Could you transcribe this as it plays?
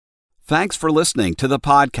Thanks for listening to the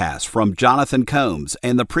podcast from Jonathan Combs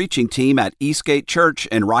and the preaching team at Eastgate Church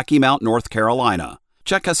in Rocky Mount, North Carolina.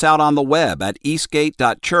 Check us out on the web at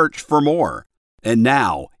eastgate.church for more. And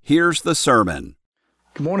now, here's the sermon.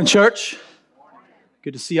 Good morning, church.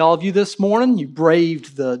 Good to see all of you this morning. You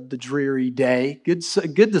braved the dreary day. Good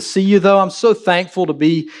to see you, though. I'm so thankful to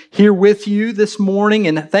be here with you this morning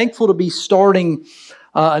and thankful to be starting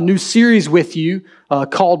a new series with you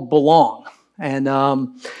called Belong. And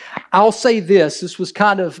I'll say this was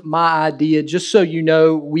kind of my idea. Just so you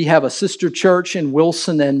know, we have a sister church in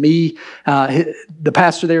Wilson, and me, the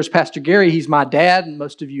pastor there is Pastor Gary. He's my dad, and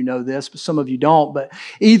most of you know this, but some of you don't. But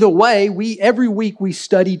either way, every week we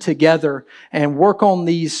study together and work on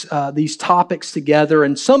these topics together.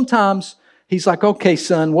 And sometimes he's like, "Okay,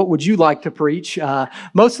 son, what would you like to preach?"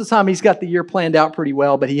 Most of the time, he's got the year planned out pretty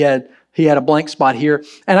well, but he had a blank spot here.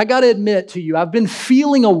 And I got to admit to you, I've been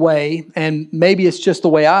feeling a way, and maybe it's just the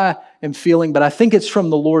way I am feeling, but I think it's from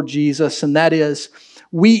the Lord Jesus, and that is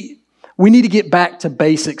we need to get back to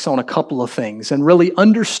basics on a couple of things and really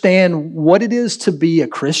understand what it is to be a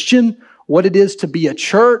Christian, what it is to be a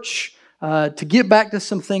church, to get back to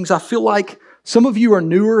some things. I feel like some of you are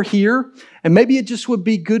newer here, and maybe it just would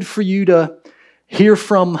be good for you to hear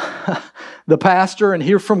from the pastor and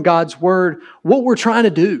hear from God's Word what we're trying to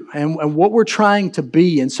do and what we're trying to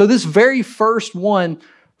be. And so this very first one,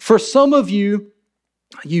 for some of you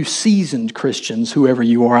seasoned Christians, whoever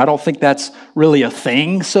you are, I don't think that's really a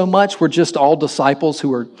thing so much. We're just all disciples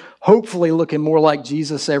who are hopefully looking more like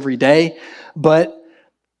Jesus every day. But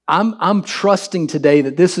I'm trusting today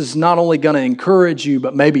that this is not only going to encourage you,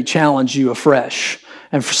 but maybe challenge you afresh.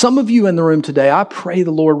 And for some of you in the room today, I pray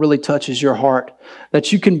the Lord really touches your heart,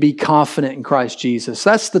 that you can be confident in Christ Jesus.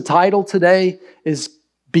 That's the title today, is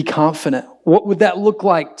Be Confident. What would that look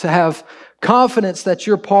like to have confidence that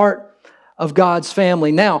you're part of God's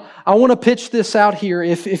family? Now, I want to pitch this out here.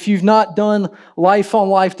 If you've not done Life on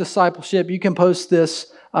Life discipleship, you can post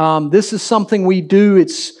this. This is something we do.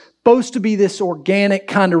 It's supposed to be this organic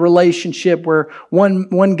kind of relationship where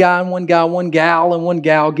one guy and one gal and one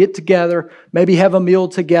gal get together, maybe have a meal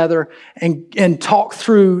together and talk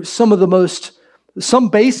through some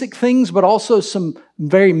basic things, but also some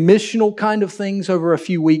very missional kind of things over a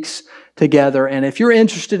few weeks together. And if you're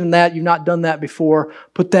interested in that, you've not done that before,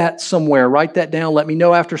 put that somewhere. Write that down. Let me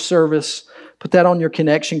know after service. Put that on your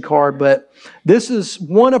connection card. But this is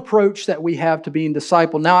one approach that we have to being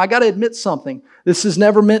discipled. Now, I got to admit something. This is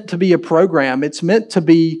never meant to be a program. It's meant to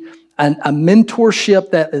be a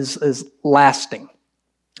mentorship that is lasting.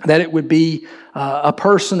 That it would be a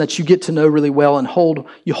person that you get to know really well and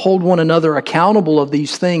you hold one another accountable of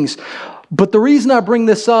these things. But the reason I bring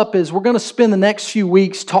this up is we're going to spend the next few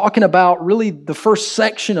weeks talking about really the first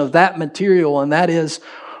section of that material, and that is,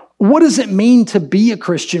 what does it mean to be a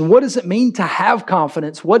Christian? What does it mean to have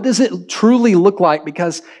confidence? What does it truly look like?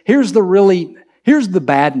 Because here's the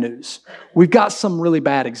bad news. We've got some really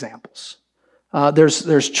bad examples.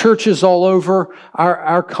 There's churches all over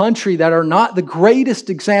our country that are not the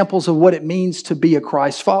greatest examples of what it means to be a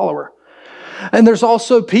Christ follower. And there's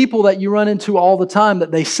also people that you run into all the time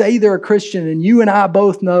that they say they're a Christian, and you and I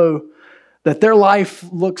both know that their life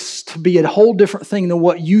looks to be a whole different thing than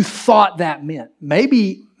what you thought that meant.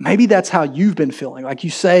 Maybe that's how you've been feeling. Like you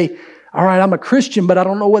say, all right, I'm a Christian, but I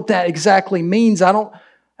don't know what that exactly means. I don't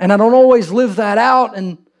always live that out.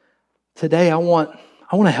 And today I want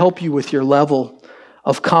to help you with your level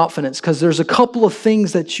of confidence, because there's a couple of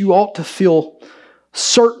things that you ought to feel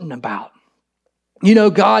certain about. You know,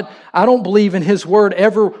 God, I don't believe in His Word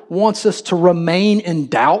ever wants us to remain in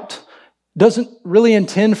doubt. Doesn't really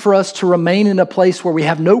intend for us to remain in a place where we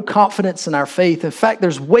have no confidence in our faith. In fact,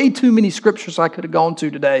 there's way too many scriptures I could have gone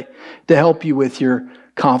to today to help you with your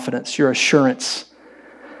confidence, your assurance.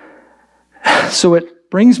 So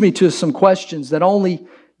it brings me to some questions that only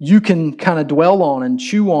you can kind of dwell on and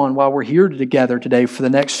chew on while we're here together today for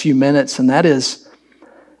the next few minutes. And that is,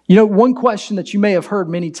 one question that you may have heard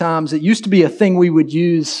many times. It used to be a thing we would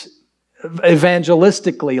use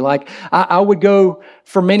evangelistically. Like I would go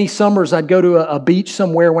for many summers, I'd go to a beach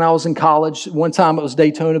somewhere when I was in college. One time it was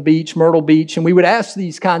Daytona Beach, Myrtle Beach, and we would ask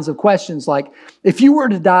these kinds of questions like, if you were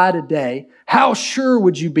to die today, how sure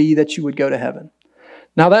would you be that you would go to heaven?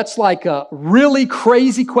 Now that's like a really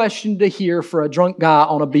crazy question to hear for a drunk guy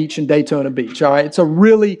on a beach in Daytona Beach, all right? It's a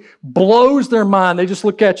really blows their mind. They just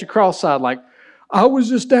look at you cross-eyed like, I was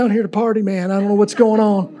just down here to party, man. I don't know what's going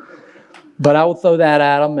on. But I would throw that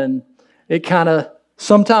at them, and it kind of,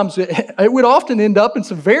 sometimes it would often end up in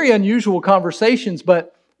some very unusual conversations,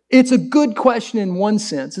 but it's a good question in one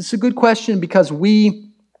sense. It's a good question because we,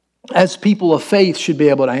 as people of faith, should be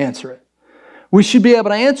able to answer it. We should be able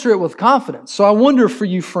to answer it with confidence. So I wonder for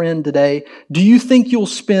you, friend, today, do you think you'll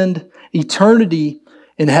spend eternity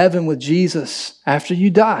in heaven with Jesus after you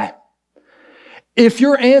die? If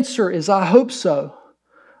your answer is, I hope so,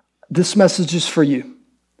 this message is for you.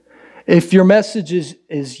 If your message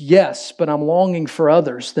is yes, but I'm longing for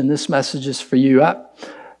others, then this message is for you.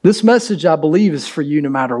 This message, I believe, is for you no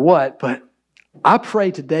matter what, but I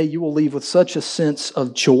pray today you will leave with such a sense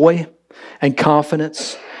of joy and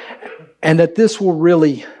confidence, and that this will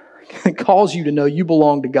really cause you to know you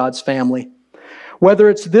belong to God's family. Whether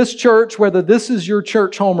it's this church, whether this is your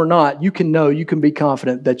church home or not, you can know, you can be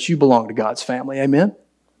confident that you belong to God's family. Amen?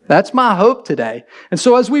 That's my hope today. And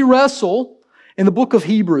so as we wrestle in the book of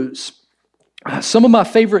Hebrews, some of my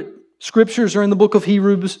favorite scriptures are in the book of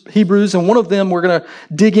Hebrews, and one of them we're going to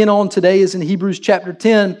dig in on today is in Hebrews chapter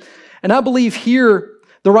 10. And I believe here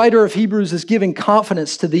the writer of Hebrews is giving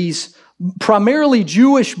confidence to these primarily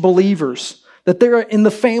Jewish believers that they're in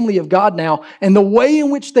the family of God now, and the way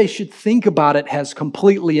in which they should think about it has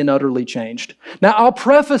completely and utterly changed. Now, I'll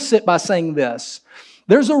preface it by saying this.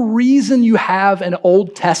 There's a reason you have an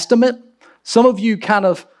Old Testament. Some of you kind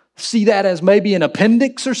of see that as maybe an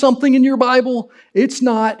appendix or something in your Bible. It's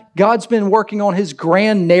not. God's been working on His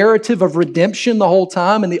grand narrative of redemption the whole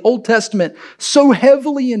time, and the Old Testament so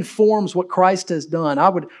heavily informs what Christ has done. I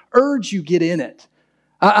would urge you get in it.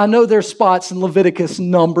 I know there's spots in Leviticus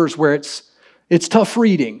and Numbers where it's tough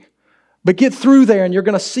reading, but get through there and you're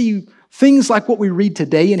going to see things like what we read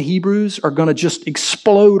today in Hebrews are going to just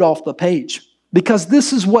explode off the page. Because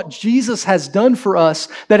this is what Jesus has done for us,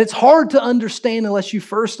 that it's hard to understand unless you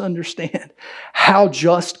first understand how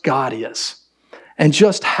just God is and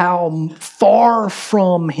just how far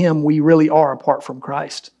from Him we really are apart from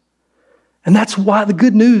Christ. And that's why the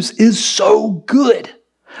good news is so good.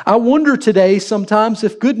 I wonder today sometimes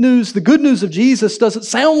if the good news of Jesus doesn't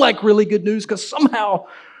sound like really good news because somehow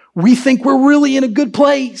we think we're really in a good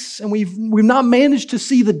place and we've not managed to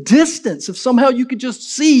see the distance. If somehow you could just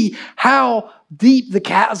see how deep the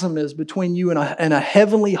chasm is between you and a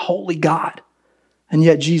heavenly, holy God. And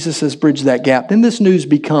yet Jesus has bridged that gap. Then this news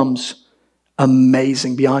becomes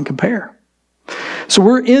amazing beyond compare. So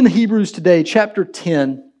we're in Hebrews today, chapter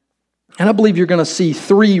 10. And I believe you're going to see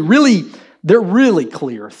they're really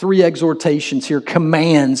clear. 3 exhortations here,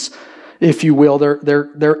 commands, if you will.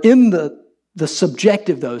 They're in the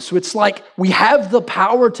subjective though. So it's like we have the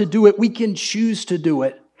power to do it. We can choose to do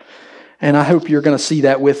it. And I hope you're going to see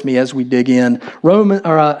that with me as we dig in.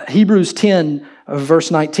 Hebrews 10,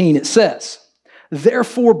 verse 19, it says,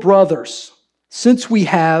 "Therefore, brothers, since we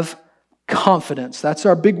have confidence," that's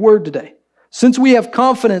our big word today, "since we have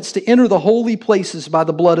confidence to enter the holy places by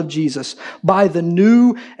the blood of Jesus, by the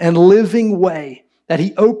new and living way that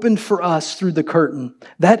He opened for us through the curtain,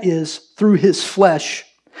 that is, through His flesh.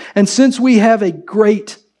 And since we have a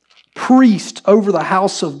great priest over the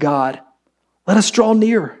house of God, let us draw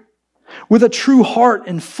near with a true heart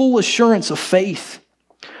and full assurance of faith,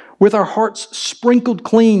 with our hearts sprinkled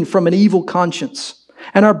clean from an evil conscience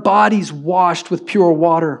and our bodies washed with pure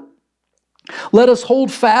water. Let us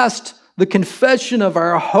hold fast the confession of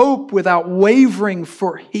our hope without wavering,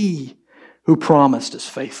 for He who promised is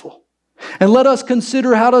faithful. And let us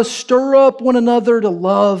consider how to stir up one another to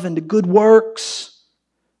love and to good works,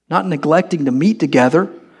 not neglecting to meet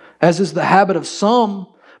together, as is the habit of some,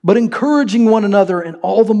 but encouraging one another, and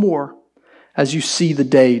all the more as you see the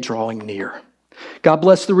day drawing near." God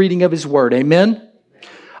bless the reading of His word. Amen.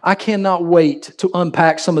 I cannot wait to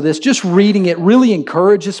unpack some of this. Just reading it really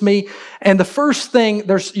encourages me. And the first thing,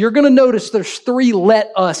 you're going to notice there's 3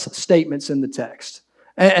 let us statements in the text.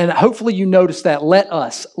 And hopefully you notice that. Let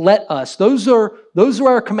us. Those are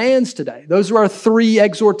our commands today. Those are our 3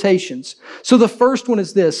 exhortations. So the first one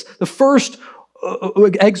is this. The first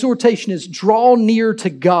exhortation is draw near to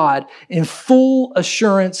God in full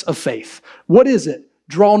assurance of faith. What is it?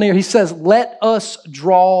 Draw near. He says, let us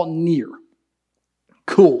draw near.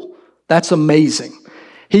 Cool. That's amazing.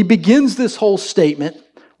 He begins this whole statement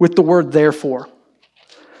with the word therefore.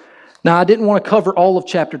 Now, I didn't want to cover all of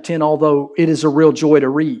chapter 10, although it is a real joy to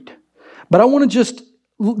read. But I want to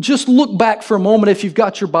just look back for a moment. If you've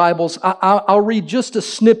got your Bibles, I'll read just a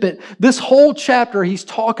snippet. This whole chapter, he's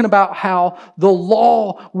talking about how the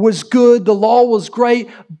law was good, the law was great,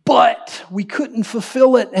 but we couldn't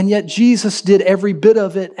fulfill it, and yet Jesus did every bit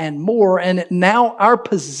of it and more. And now our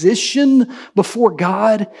position before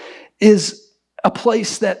God is a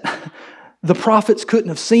place that the prophets couldn't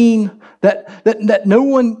have seen, that no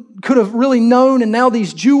one could have really known, and now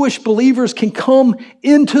these Jewish believers can come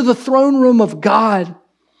into the throne room of God.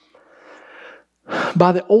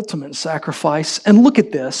 by the ultimate sacrifice. And look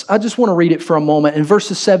at this. I just want to read it for a moment. In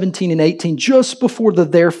verses 17 and 18, just before the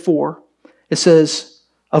therefore, it says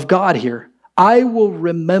of God here, I will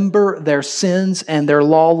remember their sins and their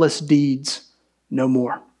lawless deeds no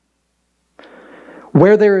more.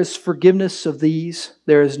 Where there is forgiveness of these,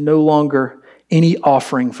 there is no longer any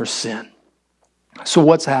offering for sin. So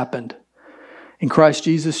what's happened? In Christ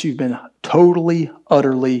Jesus, you've been totally,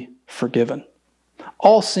 utterly forgiven.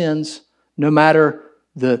 All sins, no matter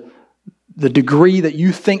the degree that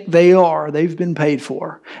you think they are, they've been paid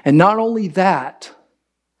for. And not only that,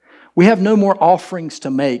 we have no more offerings to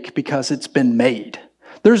make because it's been made.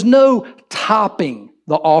 There's no topping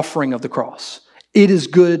the offering of the cross. It is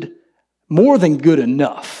good, more than good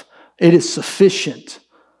enough. It is sufficient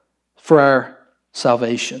for our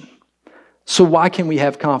salvation. So why can we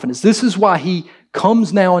have confidence? This is why he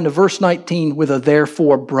comes now into verse 19 with a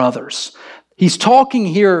therefore, brothers. He's talking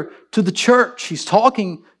here to the church. He's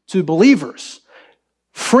talking to believers.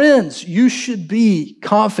 Friends, you should be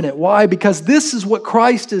confident. Why? Because this is what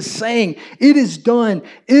Christ is saying. It is done.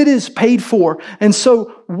 It is paid for. And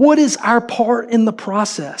so what is our part in the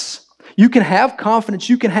process? You can have confidence.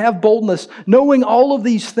 You can have boldness, knowing all of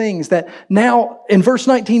these things that now in verse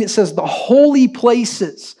 19 it says the holy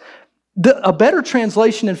places. A better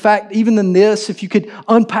translation, in fact, even than this, if you could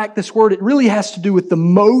unpack this word, it really has to do with the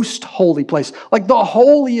most holy place, like the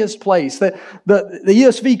holiest place. The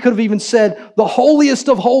ESV could have even said the holiest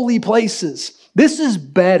of holy places. This is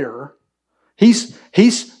better.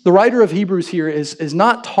 The writer of Hebrews here is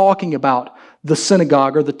not talking about the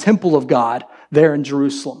synagogue or the temple of God there in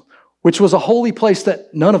Jerusalem, which was a holy place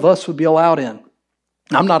that none of us would be allowed in.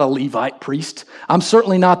 I'm not a Levite priest. I'm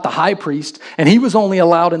certainly not the high priest, and he was only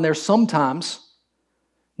allowed in there sometimes.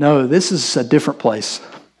 No, this is a different place.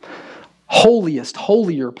 Holiest,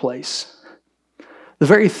 holier place. The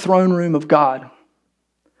very throne room of God.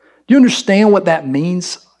 Do you understand what that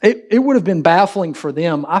means? It would have been baffling for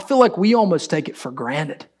them. I feel like we almost take it for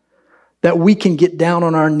granted that we can get down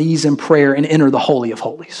on our knees in prayer and enter the Holy of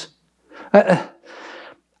Holies.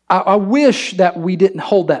 I wish that we didn't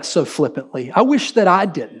hold that so flippantly. I wish that I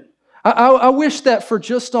didn't. I wish that for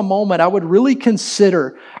just a moment I would really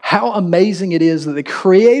consider how amazing it is that the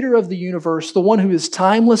creator of the universe, the one who is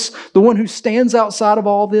timeless, the one who stands outside of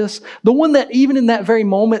all this, the one that even in that very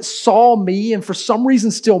moment saw me and for some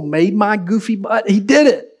reason still made my goofy butt, he did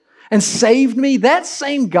it and saved me. That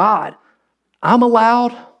same God, I'm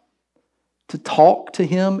allowed to talk to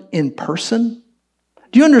him in person.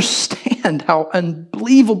 Do you understand how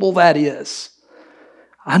unbelievable that is?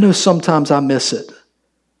 I know sometimes I miss it.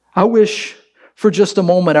 I wish for just a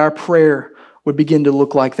moment our prayer would begin to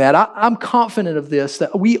look like that. I'm confident of this,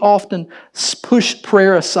 that we often push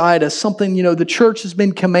prayer aside as something, the church has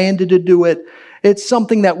been commanded to do it. It's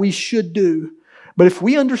something that we should do. But if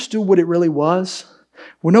we understood what it really was,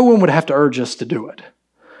 well, no one would have to urge us to do it.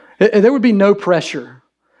 There would be no pressure.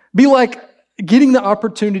 Be like getting the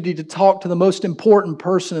opportunity to talk to the most important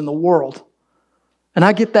person in the world. And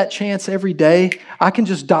I get that chance every day. I can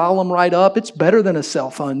just dial them right up. It's better than a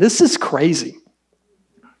cell phone. This is crazy.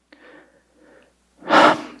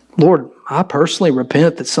 Lord, I personally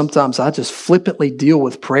repent that sometimes I just flippantly deal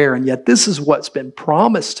with prayer, and yet this is what's been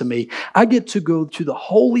promised to me. I get to go to the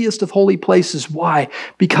holiest of holy places. Why?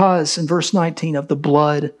 Because in verse 19 of the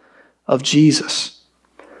blood of Jesus,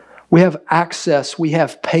 we have access, we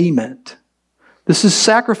have payment. This is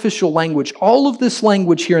sacrificial language. All of this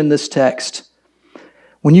language here in this text,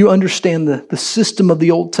 when you understand the system of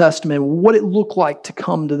the Old Testament, what it looked like to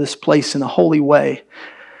come to this place in a holy way,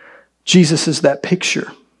 Jesus is that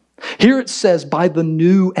picture. Here it says, by the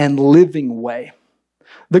new and living way.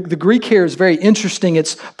 The Greek here is very interesting.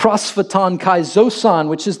 It's prosphaton kai zosan,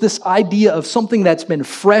 which is this idea of something that's been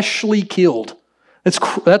freshly killed.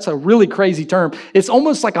 That's a really crazy term. It's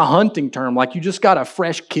almost like a hunting term, like you just got a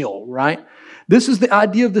fresh kill, right? This is the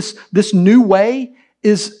idea of this new way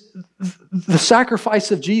is the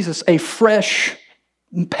sacrifice of Jesus, a fresh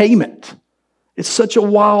payment. It's such a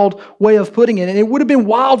wild way of putting it. And it would have been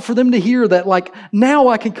wild for them to hear that, like, now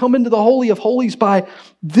I can come into the Holy of Holies by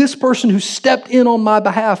this person who stepped in on my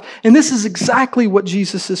behalf. And this is exactly what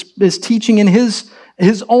Jesus is teaching in his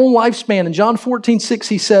own lifespan. In John 14:6,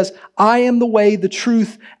 he says, I am the way, the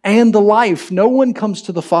truth, and the life. No one comes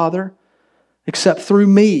to the Father except through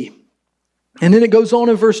me. And then it goes on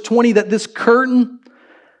in verse 20 that this curtain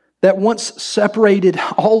that once separated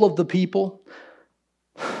all of the people,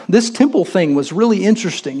 this temple thing was really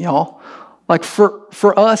interesting, y'all. Like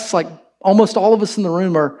for us, like almost all of us in the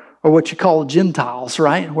room are what you call Gentiles,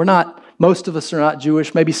 right? Most of us are not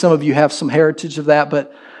Jewish. Maybe some of you have some heritage of that,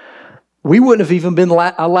 but we wouldn't have even been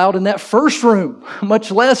allowed in that first room,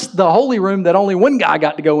 much less the holy room that only one guy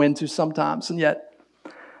got to go into sometimes. And yet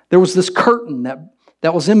there was this curtain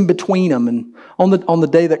that was in between them. And on the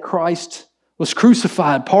day that Christ was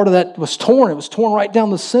crucified, part of that was torn. It was torn right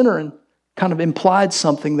down the center and kind of implied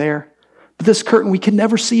something there. But this curtain, we could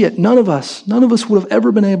never see it. None of us would have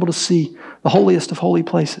ever been able to see the holiest of holy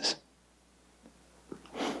places.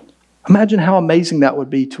 Imagine how amazing that would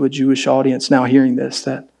be to a Jewish audience now hearing this,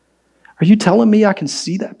 that, are you telling me I can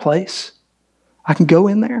see that place? I can go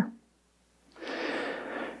in there?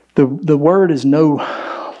 The word is no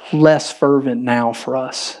less fervent now for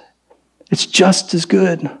us. It's just as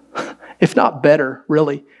good, if not better,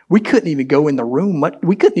 really. We couldn't even go in the room.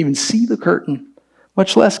 We couldn't even see the curtain,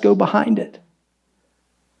 much less go behind it.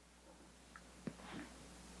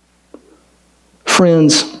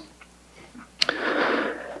 Friends,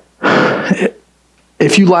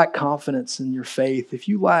 if you lack confidence in your faith, if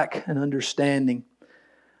you lack an understanding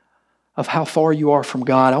of how far you are from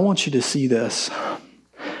God, I want you to see this.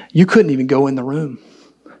 You couldn't even go in the room,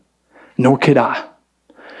 nor could I.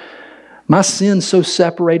 My sin so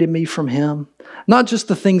separated me from Him. Not just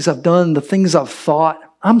the things I've done, the things I've thought.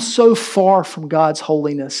 I'm so far from God's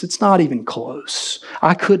holiness, it's not even close.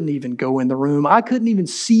 I couldn't even go in the room. I couldn't even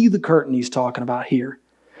see the curtain He's talking about here.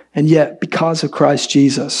 And yet, because of Christ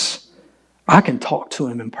Jesus, I can talk to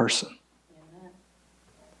Him in person.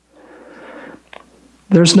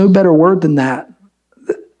 There's no better word than that.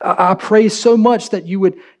 I pray so much that you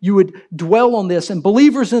would dwell on this. And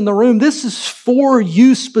believers in the room, this is for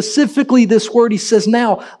you specifically, this word. He says,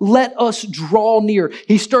 now let us draw near.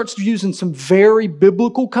 He starts using some very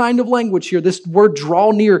biblical kind of language here. This word draw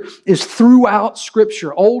near is throughout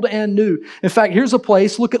Scripture, Old and New. In fact, here's a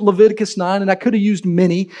place, look at Leviticus 9, and I could have used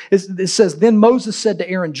many. It says, then Moses said to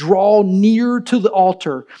Aaron, draw near to the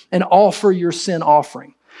altar and offer your sin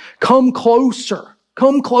offering. Come closer,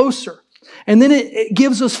 come closer. And then it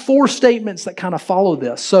gives us 4 statements that kind of follow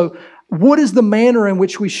this. So what is the manner in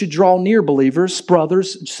which we should draw near, believers,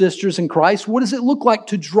 brothers, sisters in Christ? What does it look like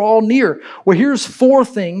to draw near? Well, here's 4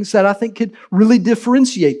 things that I think could really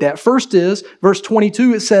differentiate that. First is, verse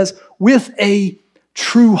 22, it says, with a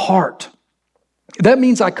true heart. That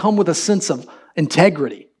means I come with a sense of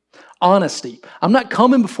integrity, honesty. I'm not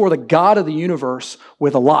coming before the God of the universe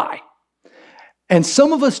with a lie. And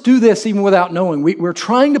some of us do this even without knowing. We're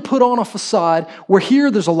trying to put on a facade. We're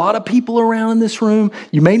here. There's a lot of people around in this room.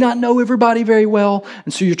 You may not know everybody very well.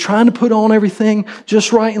 And so you're trying to put on everything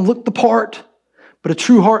just right and look the part. But a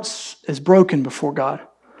true heart is broken before God.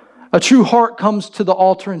 A true heart comes to the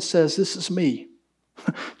altar and says, this is me.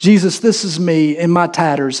 Jesus, this is me in my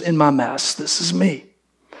tatters, in my mess. This is me.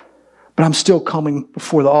 But I'm still coming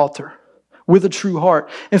before the altar with a true heart.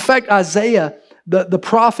 In fact, Isaiah, the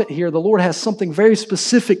prophet here, the Lord has something very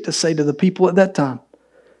specific to say to the people at that time.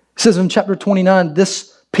 It says in chapter 29,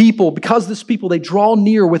 because this people, they draw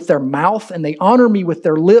near with their mouth and they honor me with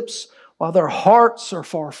their lips while their hearts are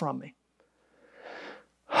far from me.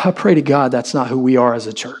 I pray to God that's not who we are as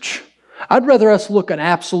a church. I'd rather us look an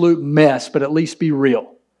absolute mess, but at least be real.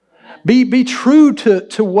 Be true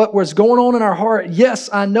to what was going on in our heart. Yes,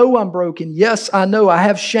 I know I'm broken. Yes, I know I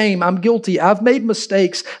have shame. I'm guilty. I've made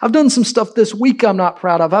mistakes. I've done some stuff this week I'm not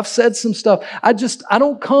proud of. I've said some stuff. I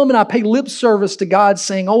don't come and I pay lip service to God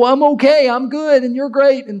saying, oh, I'm okay, I'm good, and you're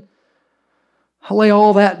great. And I lay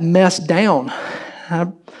all that mess down.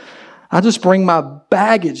 I just bring my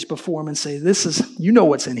baggage before Him and say, you know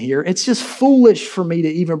what's in here. It's just foolish for me to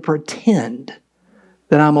even pretend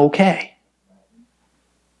that I'm okay.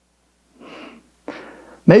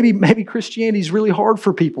 Maybe Christianity is really hard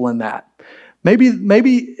for people in that.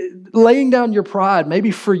 Maybe laying down your pride,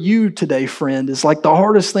 maybe for you today, friend, is like the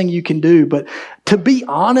hardest thing you can do. But to be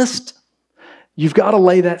honest, you've got to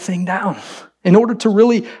lay that thing down. In order to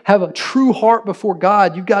really have a true heart before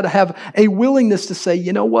God, you've got to have a willingness to say,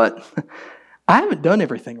 you know what? I haven't done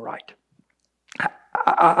everything right.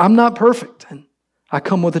 I'm not perfect. And I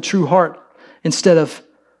come with a true heart instead of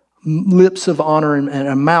lips of honor and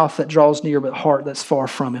a mouth that draws near, but heart that's far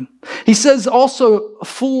from Him. He says also a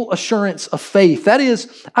full assurance of faith. That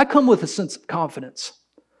is, I come with a sense of confidence.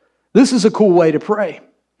 This is a cool way to pray.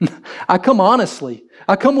 I come honestly.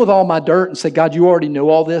 I come with all my dirt and say, God, you already know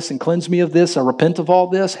all this and cleanse me of this. I repent of all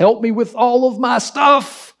this. Help me with all of my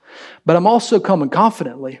stuff. But I'm also coming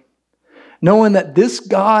confidently, knowing that this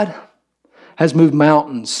God has moved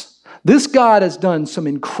mountains. This God has done some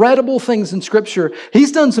incredible things in Scripture.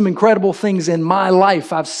 He's done some incredible things in my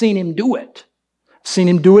life. I've seen Him do it. I've seen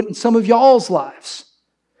Him do it in some of y'all's lives.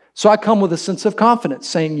 So I come with a sense of confidence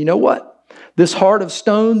saying, you know what? This heart of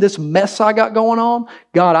stone, this mess I got going on,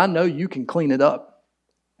 God, I know you can clean it up.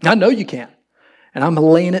 I know you can. And I'm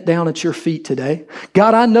laying it down at your feet today.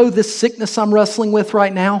 God, I know this sickness I'm wrestling with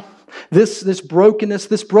right now, this brokenness,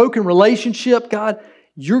 this broken relationship. God,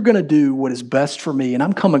 you're going to do what is best for me. And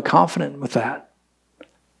I'm coming confident with that.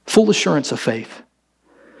 Full assurance of faith.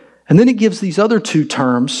 And then it gives these other two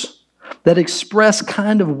terms that express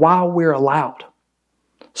kind of why we're allowed.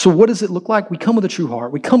 So what does it look like? We come with a true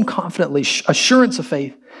heart. We come confidently, assurance of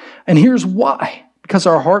faith. And here's why. Because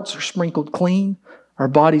our hearts are sprinkled clean. Our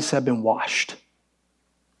bodies have been washed.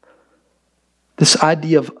 This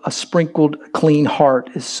idea of a sprinkled clean heart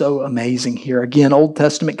is so amazing here. Again, Old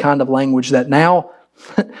Testament kind of language that now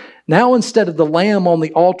instead of the lamb on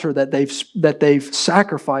the altar that they've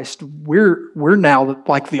sacrificed, we're now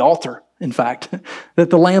like the altar, in fact. That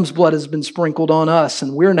the lamb's blood has been sprinkled on us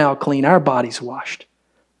and we're now clean, our body's washed.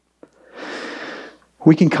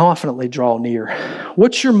 We can confidently draw near.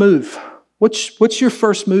 What's your move? What's your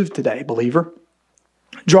first move today, believer?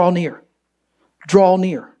 Draw near. Draw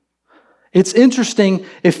near. It's interesting,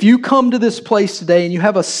 if you come to this place today and you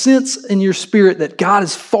have a sense in your spirit that God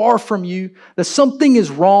is far from you, that something is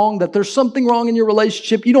wrong, that there's something wrong in your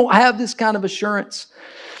relationship, you don't have this kind of assurance.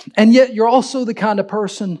 And yet you're also the kind of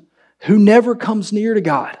person who never comes near to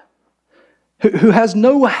God, who has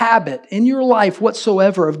no habit in your life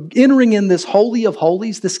whatsoever of entering in this holy of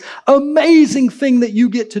holies, this amazing thing that you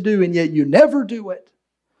get to do, and yet you never do it.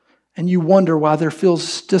 And you wonder why there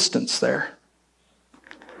feels distance there.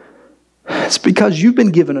 It's because you've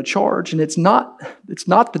been given a charge, and it's not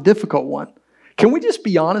the difficult one. Can we just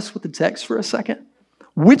be honest with the text for a second?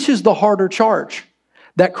 Which is the harder charge?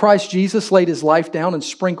 That Christ Jesus laid His life down and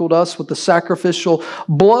sprinkled us with the sacrificial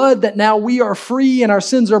blood, that now we are free and our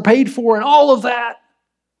sins are paid for and all of that?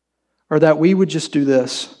 Or that we would just do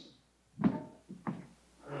this?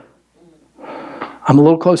 I'm a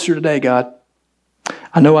little closer today, God.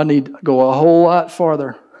 I know I need to go a whole lot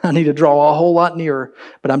farther. I need to draw a whole lot nearer,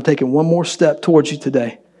 but I'm taking one more step towards you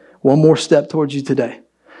today. One more step towards you today.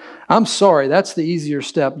 I'm sorry, that's the easier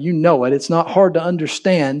step. You know it. It's not hard to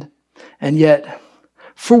understand. And yet,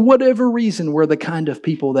 for whatever reason, we're the kind of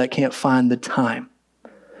people that can't find the time.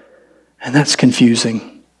 And that's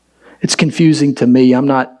confusing. It's confusing to me. I'm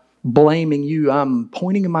not blaming you. I'm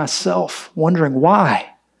pointing at myself, wondering why.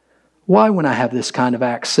 Why, when I have this kind of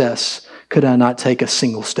access, could I not take a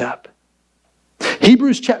single step?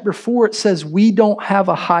 Hebrews chapter 4, it says, we don't have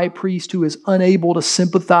a high priest who is unable to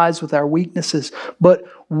sympathize with our weaknesses, but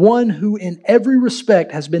one who in every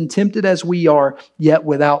respect has been tempted as we are, yet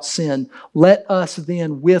without sin. Let us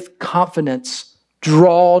then with confidence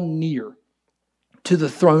draw near to the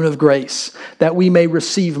throne of grace, that we may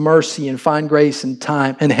receive mercy and find grace in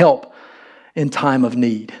time and help in time of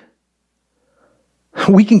need.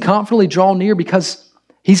 We can confidently draw near because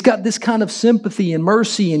He's got this kind of sympathy and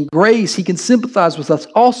mercy and grace. He can sympathize with us.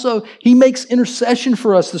 Also, He makes intercession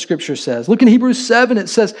for us, the Scripture says. Look in Hebrews 7, it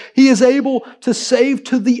says, He is able to save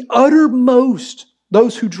to the uttermost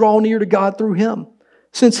those who draw near to God through Him,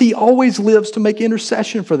 since He always lives to make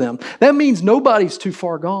intercession for them. That means nobody's too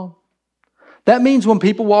far gone. That means when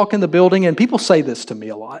people walk in the building, and people say this to me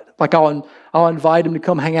a lot, like I'll invite them to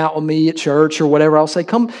come hang out with me at church or whatever. I'll say,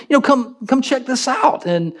 come check this out.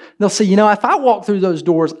 And they'll say, if I walk through those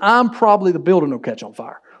doors, the building will catch on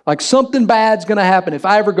fire. Like something bad's going to happen if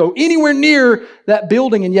I ever go anywhere near that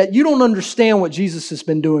building. And yet you don't understand what Jesus has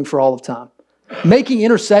been doing for all of time. Making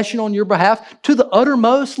intercession on your behalf to the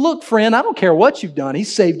uttermost. Look, friend, I don't care what you've done. He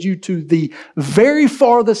saved you to the very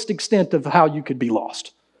farthest extent of how you could be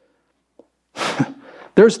lost.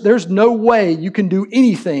 There's no way you can do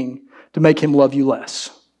anything to make Him love you less.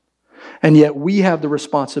 And yet we have the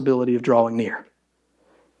responsibility of drawing near.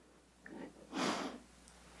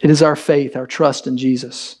 It is our faith, our trust in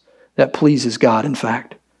Jesus that pleases God, in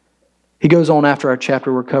fact. He goes on after our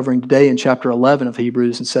chapter we're covering today in chapter 11 of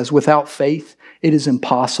Hebrews and says, without faith, it is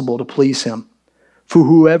impossible to please Him. For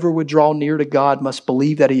whoever would draw near to God must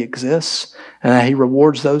believe that He exists and that He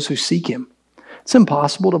rewards those who seek Him. It's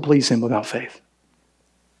impossible to please Him without faith.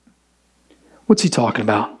 What's he talking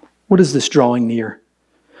about? What is this drawing near?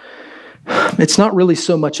 It's not really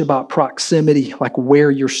so much about proximity, like where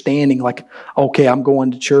you're standing, like, okay, I'm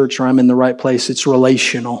going to church or I'm in the right place. It's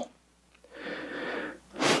relational.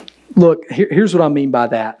 Look, here's what I mean by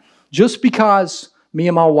that. Just because me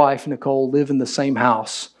and my wife, Nicole, live in the same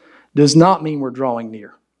house does not mean we're drawing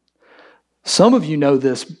near. Some of you know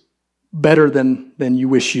this better than you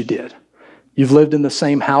wish you did. You've lived in the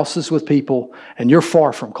same houses with people and you're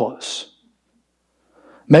far from close.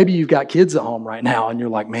 Maybe you've got kids at home right now and you're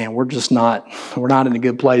like, man, we're not in a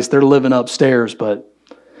good place. They're living upstairs, but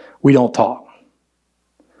we don't talk.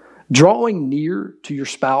 Drawing near to your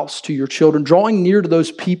spouse, to your children, drawing near to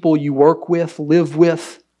those people you work with, live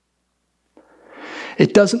with,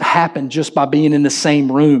 it doesn't happen just by being in the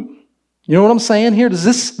same room. You know what I'm saying here?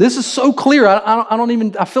 This is so clear.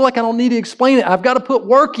 I feel like I don't need to explain it. I've got to put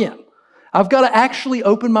work in. I've got to actually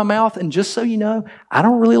open my mouth, and just so you know, I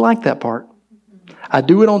don't really like that part. I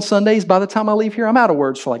do it on Sundays. By the time I leave here, I'm out of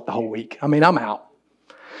words for like the whole week. I'm out.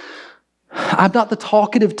 I'm not the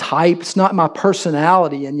talkative type. It's not my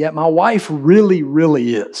personality, and yet my wife really,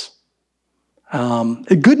 really is.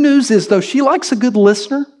 The good news is, though, she likes a good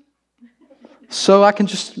listener, so I can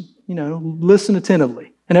just, listen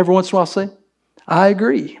attentively. And every once in a while I'll say, I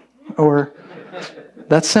agree, or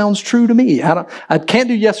that sounds true to me. I can't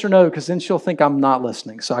do yes or no because then she'll think I'm not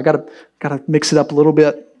listening. So I got to mix it up a little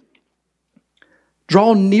bit.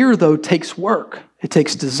 Draw near, though, takes work. It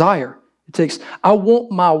takes desire. I want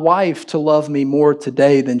my wife to love me more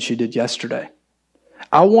today than she did yesterday.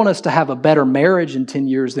 I want us to have a better marriage in 10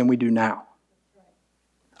 years than we do now.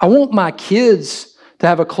 I want my kids to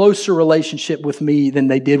have a closer relationship with me than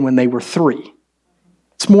they did when they were 3.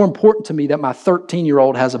 It's more important to me that my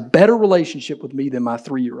 13-year-old has a better relationship with me than my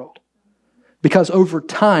 3-year-old. Because over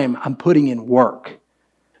time, I'm putting in work.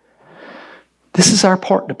 This is our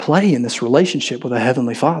part to play in this relationship with a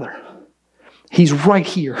Heavenly Father. He's right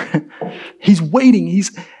here. He's waiting.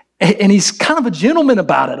 He's kind of a gentleman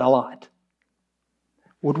about it a lot.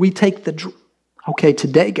 Would we take okay,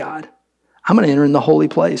 today, God, I'm going to enter in the holy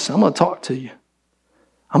place. I'm going to talk to you.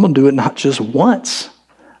 I'm going to do it not just once.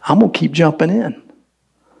 I'm going to keep jumping in.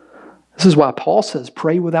 This is why Paul says,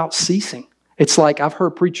 pray without ceasing. It's like, I've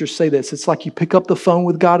heard preachers say this, it's like you pick up the phone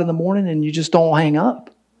with God in the morning and you just don't hang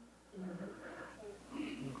up.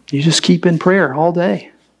 You just keep in prayer all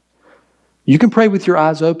day. You can pray with your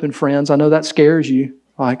eyes open, friends. I know that scares you.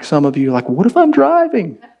 Like some of you, like, what if I'm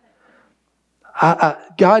driving?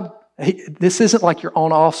 God, this isn't like your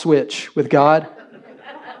on-off switch with God.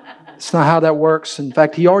 It's not how that works. In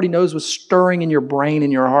fact, He already knows what's stirring in your brain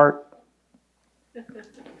and your heart.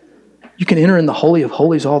 You can enter in the Holy of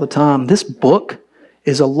Holies all the time. This book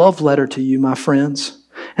is a love letter to you, my friends.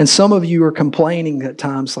 And some of you are complaining at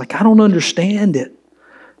times, like, I don't understand it.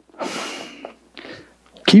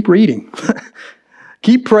 Keep reading.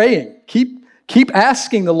 Keep praying. Keep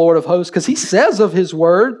asking the Lord of hosts, because He says of His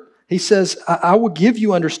word, He says, I will give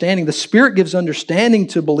you understanding. The Spirit gives understanding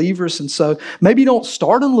to believers. And so maybe don't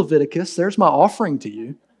start in Leviticus. There's my offering to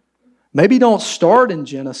you. Maybe don't start in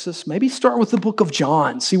Genesis. Maybe start with the book of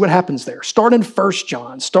John. See what happens there. Start in 1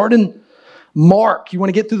 John. Start in Mark. You want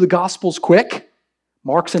to get through the Gospels quick?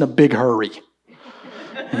 Mark's in a big hurry.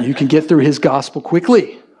 And you can get through his gospel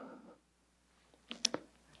quickly.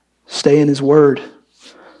 Stay in His word.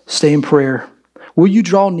 Stay in prayer. Will you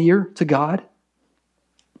draw near to God?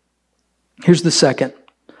 Here's the second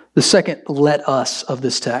let us of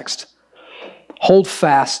this text. Hold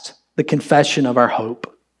fast the confession of our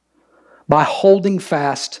hope. By holding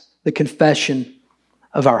fast the confession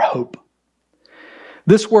of our hope.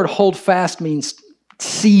 This word hold fast means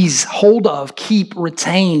seize, hold of, keep,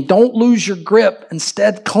 retain. Don't lose your grip.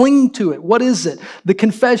 Instead, cling to it. What is it? The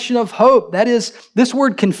confession of hope. That is, this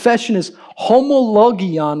word confession is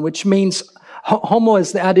homologion, which means, homo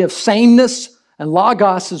is the idea of sameness, and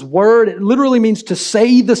logos is word. It literally means to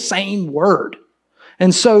say the same word.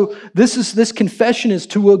 And so this confession is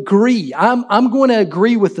to agree. I'm going to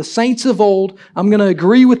agree with the saints of old. I'm going to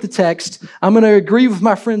agree with the text. I'm going to agree with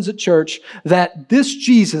my friends at church that this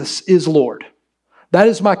Jesus is Lord. That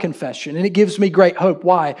is my confession, and it gives me great hope.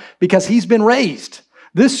 Why? Because He's been raised.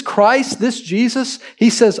 This Christ, this Jesus, He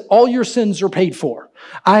says, all your sins are paid for.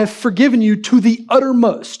 I have forgiven you to the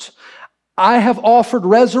uttermost. I have offered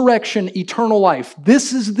resurrection, eternal life.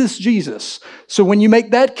 This is this Jesus. So when you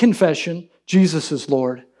make that confession, Jesus is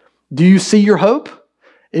Lord. Do you see your hope?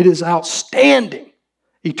 It is outstanding.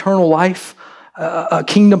 Eternal life, a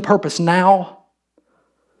kingdom purpose now.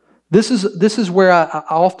 This is where I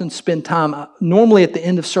often spend time. Normally at the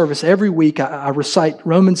end of service every week, I recite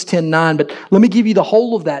Romans 10:9, but let me give you the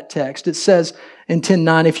whole of that text. It says in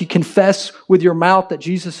 10:9, if you confess with your mouth that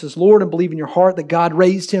Jesus is Lord and believe in your heart that God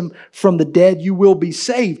raised Him from the dead, you will be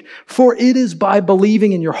saved. For it is by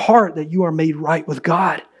believing in your heart that you are made right with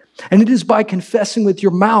God. And it is by confessing with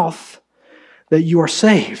your mouth that you are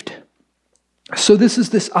saved. So this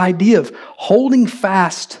is this idea of holding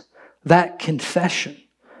fast that confession.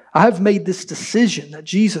 I have made this decision that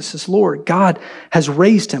Jesus is Lord. God has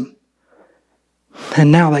raised Him.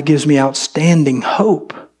 And now that gives me outstanding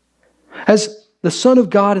hope. As the Son of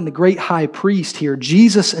God and the great high priest here,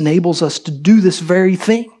 Jesus enables us to do this very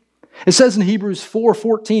thing. It says in Hebrews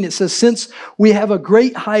 4:14, it says, since we have a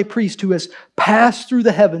great high priest who has passed through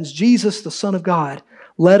the heavens, Jesus, the Son of God,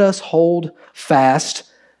 let us hold fast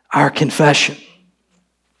our confession.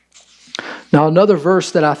 Now, another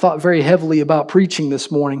verse that I thought very heavily about preaching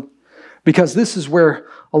this morning, because this is where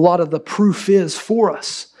a lot of the proof is for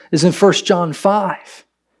us, is in 1 John 5.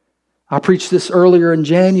 I preached this earlier in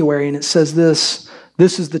January, and it says this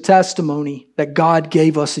is the testimony that God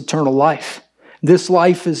gave us eternal life. This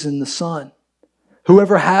life is in the Son.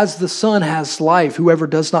 Whoever has the Son has life. Whoever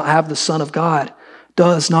does not have the Son of God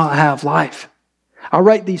does not have life. I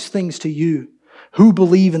write these things to you who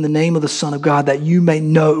believe in the name of the Son of God, that you may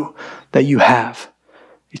know that you have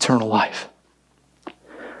eternal life.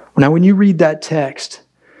 Now, when you read that text,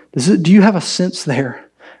 do you have a sense there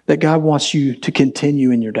that God wants you to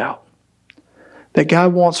continue in your doubt? That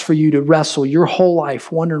God wants for you to wrestle your whole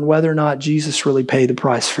life wondering whether or not Jesus really paid the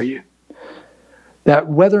price for you? That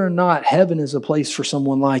whether or not heaven is a place for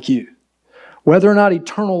someone like you? Whether or not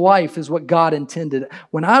eternal life is what God intended?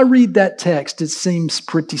 When I read that text, it seems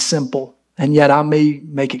pretty simple. And yet I may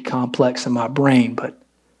make it complex in my brain, but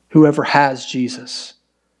whoever has Jesus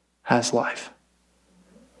has life.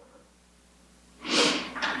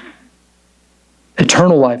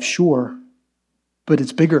 Eternal life, sure, but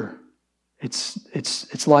it's bigger.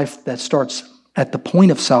 It's life that starts at the point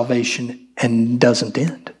of salvation and doesn't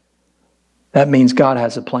end. That means God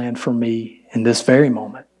has a plan for me in this very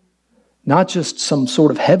moment. Not just some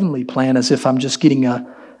sort of heavenly plan as if I'm just getting an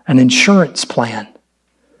insurance plan,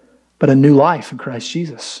 but a new life in Christ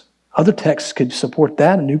Jesus. Other texts could support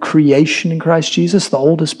that, a new creation in Christ Jesus. The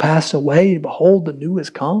old has passed away, behold, the new has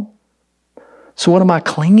come. So what am I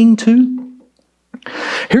clinging to?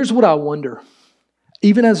 Here's what I wonder.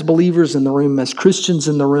 Even as believers in the room, as Christians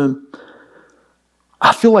in the room,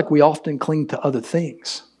 I feel like we often cling to other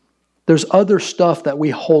things. There's other stuff that we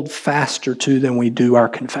hold faster to than we do our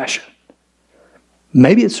confession.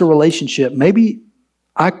 Maybe it's a relationship. Maybe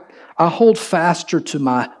I hold faster to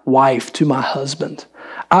my wife, to my husband.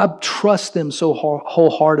 I trust them so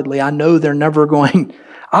wholeheartedly. I know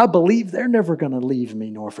I believe they're never going to leave me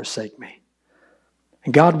nor forsake me.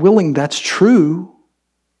 And God willing, that's true.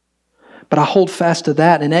 But I hold fast to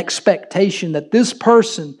that in expectation that this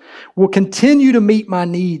person will continue to meet my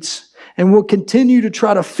needs and will continue to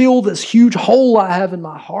try to fill this huge hole I have in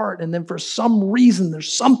my heart. And then for some reason,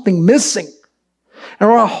 there's something missing.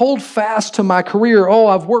 Or I hold fast to my career. Oh,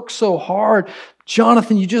 I've worked so hard.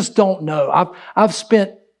 Jonathan, you just don't know. I've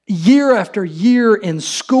spent year after year in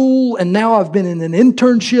school, and now I've been in an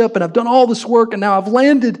internship, and I've done all this work, and now I've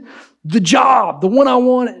landed the job, the one I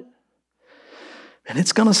wanted. And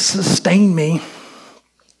it's going to sustain me.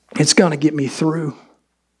 It's going to get me through.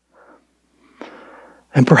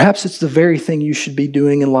 And perhaps it's the very thing you should be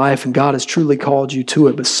doing in life, and God has truly called you to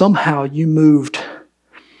it, but somehow you moved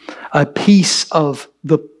a piece of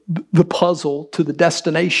the puzzle to the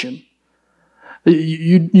destination.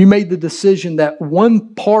 You made the decision that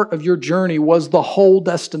one part of your journey was the whole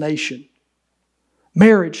destination.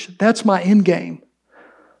 Marriage, that's my end game.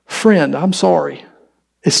 Friend, I'm sorry.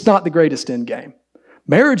 It's not the greatest end game.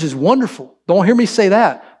 Marriage is wonderful. Don't hear me say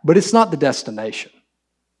that, but it's not the destination.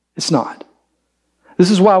 It's not. This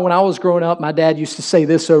is why when I was growing up, my dad used to say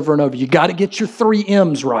this over and over. You got to get your 3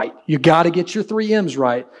 M's right. You got to get your 3 M's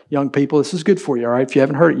right. Young people, this is good for you, all right, if you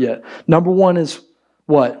haven't heard it yet. Number 1 is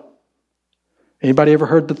what? Anybody ever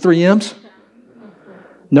heard the 3 M's?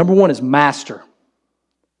 Number 1 is master.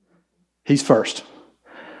 He's first.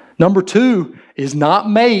 Number 2 is not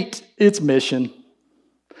mate, it's mission.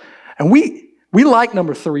 And we like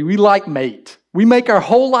number 3. We like mate. We make our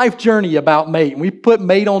whole life journey about mate, and we put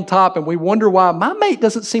mate on top, and we wonder why my mate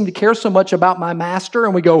doesn't seem to care so much about my master,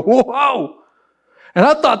 and we go, whoa, and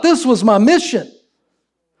I thought this was my mission.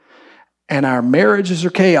 And our marriages are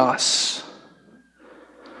chaos.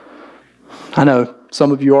 I know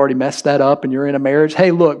some of you already messed that up, and you're in a marriage.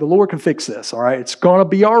 Hey, look, the Lord can fix this, all right? It's going to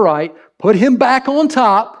be all right. Put Him back on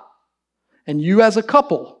top, and you as a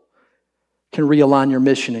couple can realign your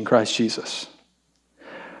mission in Christ Jesus.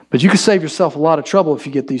 But you could save yourself a lot of trouble if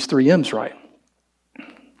you get these 3 M's right.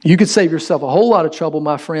 You could save yourself a whole lot of trouble,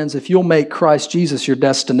 my friends, if you'll make Christ Jesus your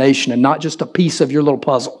destination and not just a piece of your little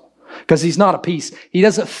puzzle. Because He's not a piece. He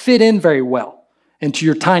doesn't fit in very well into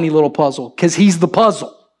your tiny little puzzle because He's the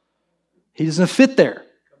puzzle. He doesn't fit there.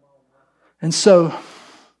 And so,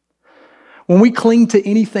 when we cling to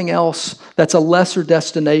anything else that's a lesser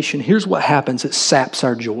destination, here's what happens. It saps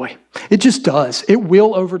our joy. It just does. It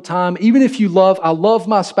will over time. Even if I love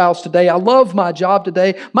my spouse today. I love my job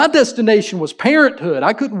today. My destination was parenthood.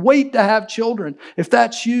 I couldn't wait to have children. If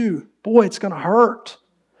that's you, boy, it's going to hurt.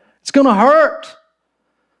 It's going to hurt.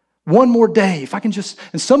 One more day. If I can just,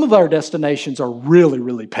 and some of our destinations are really,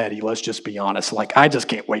 really petty. Let's just be honest. Like, I just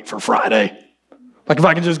can't wait for Friday. Like, if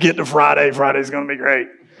I can just get to Friday, Friday's going to be great.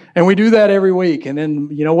 And we do that every week. And then,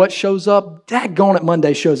 you know what shows up? Daggone it,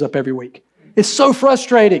 Monday shows up every week. It's so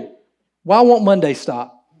frustrating. Why won't Monday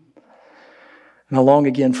stop? And I long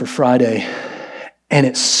again for Friday, and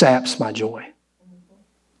it saps my joy.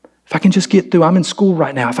 If I can just get through, I'm in school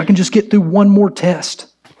right now. If I can just get through one more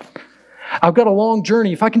test. I've got a long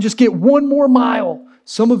journey. If I can just get one more mile.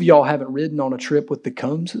 Some of y'all haven't ridden on a trip with the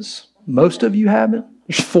Combses. Most of you haven't.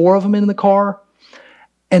 There's 4 of them in the car.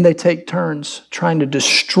 And they take turns trying to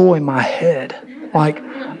destroy my head. Like,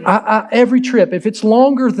 every trip, if it's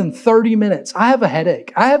longer than 30 minutes, I have a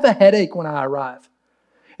headache. I have a headache when I arrive.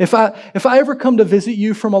 If I ever come to visit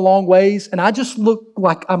you from a long ways and I just look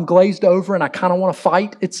like I'm glazed over and I kind of want to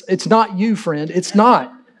fight, it's not you, friend. It's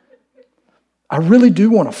not. I really do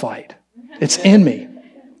want to fight. It's in me.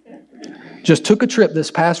 Just took a trip this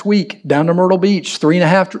past week down to Myrtle Beach,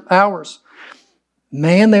 3.5 hours.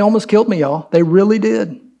 Man, they almost killed me, y'all. They really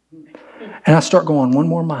did. And I start going, one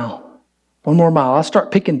more mile. One more mile. I start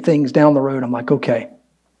picking things down the road. I'm like, okay.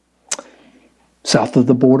 South of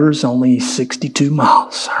the border is only 62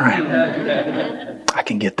 miles. All right. I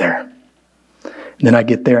can get there. And then I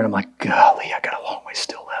get there and I'm like, golly, I got a long way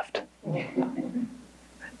still left.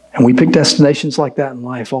 And we pick destinations like that in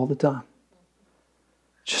life all the time.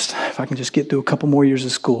 Just, if I can just get through a couple more years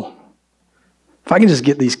of school. If I can just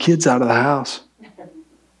get these kids out of the house.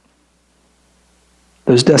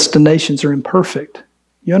 Those destinations are imperfect.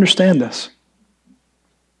 You understand this?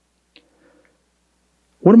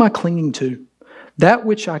 What am I clinging to? That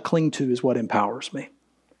which I cling to is what empowers me.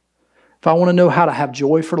 If I want to know how to have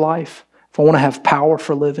joy for life, if I want to have power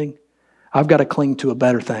for living, I've got to cling to a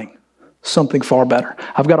better thing, something far better.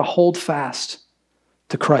 I've got to hold fast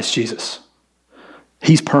to Christ Jesus.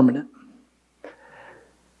 He's permanent.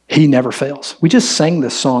 He never fails. We just sang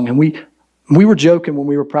this song and we were joking when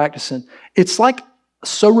we were practicing. It's like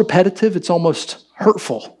so repetitive, it's almost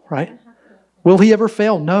hurtful, right? Will he ever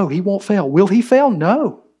fail? No, he won't fail. Will he fail?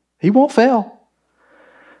 No, he won't fail.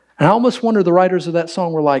 And I almost wonder the writers of that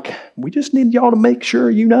song were like, we just need y'all to make sure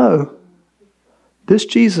you know this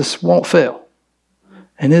Jesus won't fail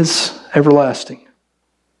and is everlasting.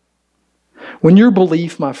 When your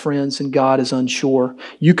belief, my friends, in God is unsure,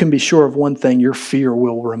 you can be sure of one thing, your fear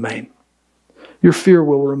will remain. Your fear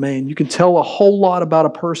will remain. You can tell a whole lot about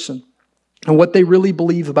a person and what they really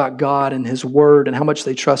believe about God and His Word and how much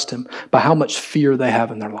they trust Him by how much fear they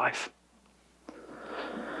have in their life.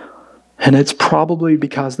 And it's probably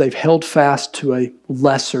because they've held fast to a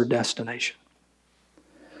lesser destination.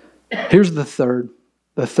 Here's the third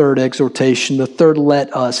exhortation, the third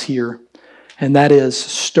let us here, and that is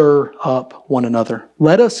stir up one another.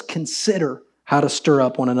 Let us consider how to stir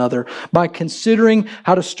up one another by considering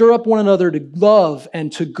how to stir up one another to love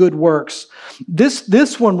and to good works.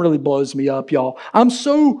 This one really blows me up, y'all. I'm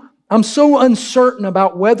so uncertain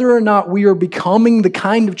about whether or not we are becoming the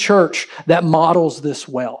kind of church that models this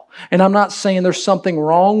well. And I'm not saying there's something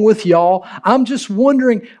wrong with y'all. I'm just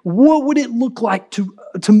wondering, what would it look like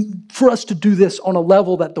for us to do this on a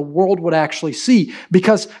level that the world would actually see?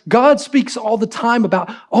 Because God speaks all the time about,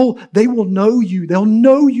 they will know you. They'll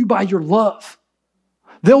know you by your love.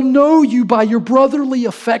 They'll know you by your brotherly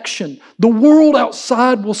affection. The world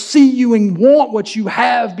outside will see you and want what you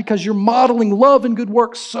have because you're modeling love and good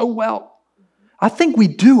works so well. I think we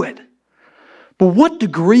do it. But what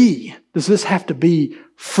degree does this have to be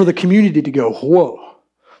for the community to go, whoa?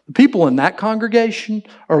 The people in that congregation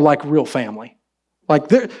are like real family. Like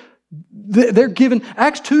they're given.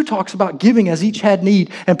 Acts 2 talks about giving as each had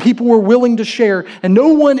need, and people were willing to share. And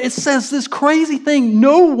it says this crazy thing,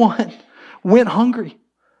 no one went hungry.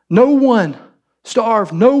 No one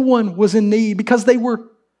starved. No one was in need because they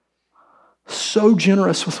were so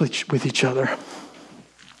generous with each other.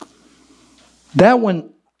 That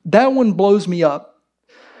one blows me up.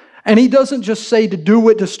 And he doesn't just say to do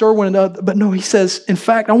it, to stir one another, but no, he says, in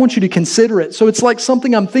fact, I want you to consider it. So it's like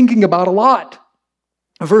something I'm thinking about a lot.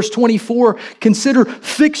 Verse 24,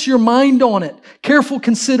 fix your mind on it. Careful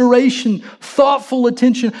consideration, thoughtful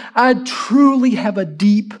attention. I truly have a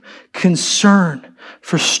deep concern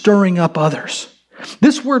for stirring up others.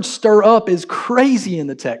 This word stir up is crazy in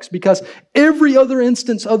the text because every other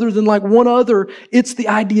instance other than like one other, it's the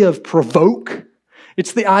idea of provoke.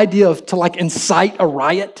 It's the idea of to like incite a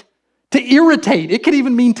riot, to irritate. It could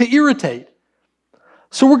even mean to irritate.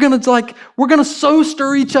 So we're gonna so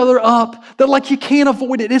stir each other up that like you can't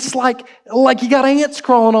avoid it. It's like you got ants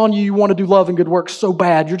crawling on you. You want to do love and good works so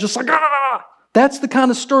bad. You're just like, ah! That's the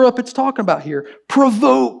kind of stir up it's talking about here.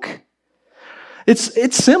 Provoke.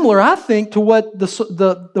 It's similar, I think, to what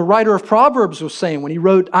the writer of Proverbs was saying when he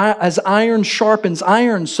wrote, as iron sharpens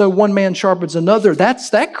iron, so one man sharpens another.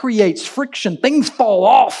 That creates friction. Things fall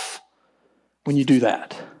off when you do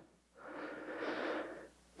that.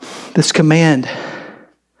 This command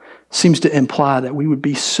seems to imply that we would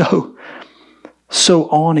be so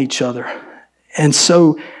on each other and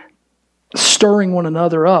so stirring one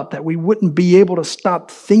another up that we wouldn't be able to stop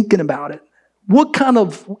thinking about it. What kind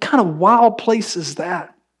of wild place is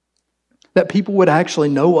that? That people would actually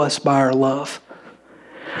know us by our love.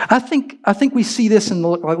 I think we see this in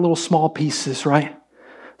like little small pieces, right?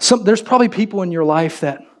 There's probably people in your life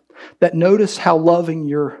that notice how loving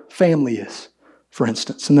your family is, for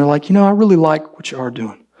instance, and they're like, I really like what you are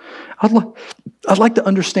doing. I'd like to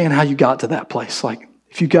understand how you got to that place. Like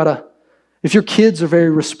if your kids are very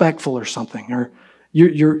respectful or something, or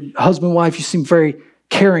your husband and wife, you seem very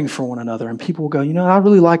caring for one another, and people will go, I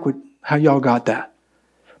really like how y'all got that.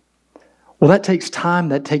 Well, that takes time,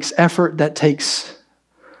 that takes effort, that takes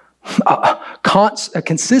a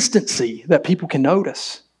consistency that people can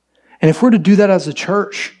notice. And if we're to do that as a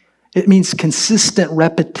church, it means consistent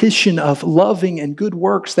repetition of loving and good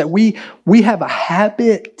works, that we have a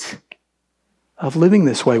habit of living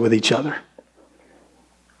this way with each other,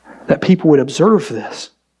 that people would observe this.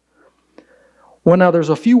 Well, now there's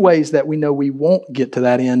a few ways that we know we won't get to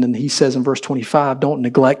that end, and he says in verse 25, don't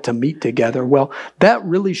neglect to meet together. Well, that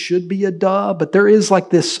really should be a duh, but there is like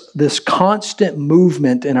this constant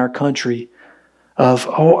movement in our country of,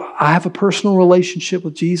 I have a personal relationship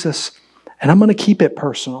with Jesus, and I'm going to keep it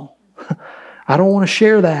personal. I don't want to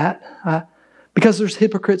share that because there's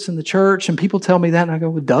hypocrites in the church, and people tell me that, and I go,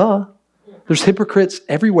 well, duh. There's hypocrites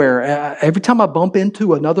everywhere. Every time I bump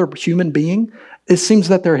into another human being, it seems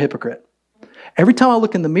that they're a hypocrite. Every time I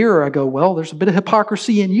look in the mirror, I go, well, there's a bit of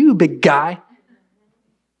hypocrisy in you, big guy.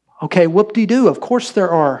 Okay, whoop-de-doo. Of course there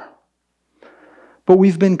are. But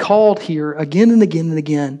we've been called here again and again and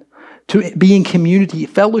again to be in community,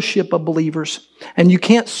 fellowship of believers. And you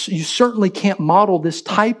certainly can't model this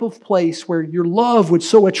type of place where your love would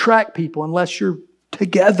so attract people unless you're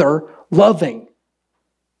together loving.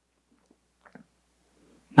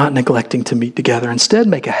 Not neglecting to meet together. Instead,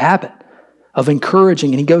 make a habit of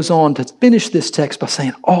encouraging. And he goes on to finish this text by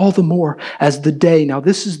saying, all the more as the day. Now,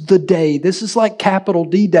 this is the day. This is like capital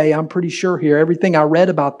D day, I'm pretty sure here. Everything I read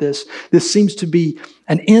about this seems to be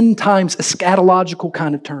an end times eschatological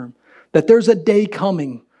kind of term. That there's a day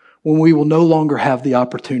coming when we will no longer have the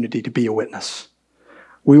opportunity to be a witness.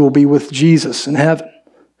 We will be with Jesus in heaven.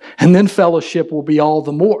 And then fellowship will be all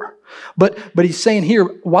the more. But he's saying here,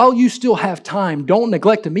 while you still have time, don't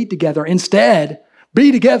neglect to meet together. Instead,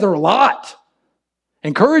 be together a lot.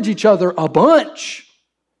 Encourage each other a bunch.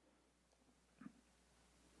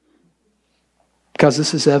 Because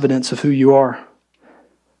this is evidence of who you are.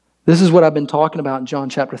 This is what I've been talking about in John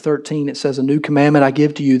chapter 13. It says, a new commandment I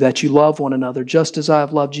give to you, that you love one another. Just as I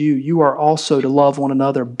have loved you, you are also to love one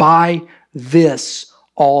another. By this,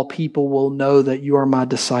 all people will know that you are my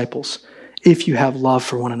disciples, if you have love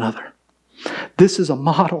for one another. This is a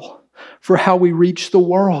model for how we reach the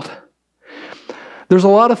world. There's a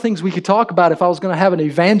lot of things we could talk about if I was going to have an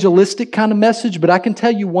evangelistic kind of message, but I can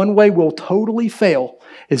tell you one way we'll totally fail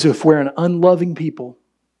is if we're an unloving people.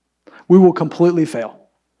 We will completely fail.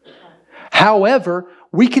 However,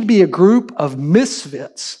 we could be a group of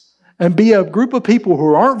misfits and be a group of people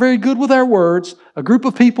who aren't very good with our words, a group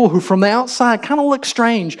of people who from the outside kind of look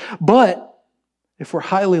strange, but if we're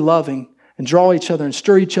highly loving and draw each other and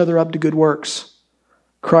stir each other up to good works,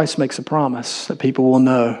 Christ makes a promise that people will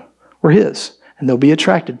know we're His. And they'll be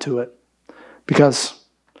attracted to it because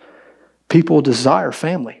people desire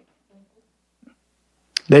family.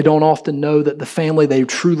 They don't often know that the family they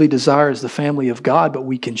truly desire is the family of God, but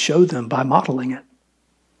we can show them by modeling it.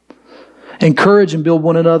 Encourage and build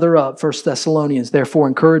one another up. 1 Thessalonians, therefore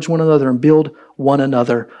encourage one another and build one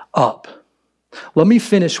another up. Let me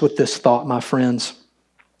finish with this thought, my friends.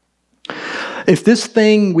 If this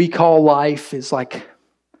thing we call life is like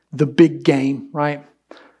the big game, right?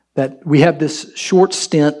 That we have this short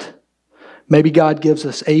stint. Maybe God gives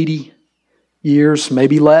us 80 years,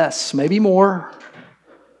 maybe less, maybe more.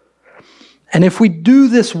 And if we do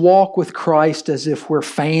this walk with Christ as if we're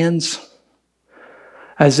fans,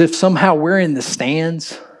 as if somehow we're in the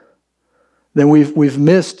stands, then we've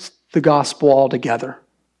missed the gospel altogether.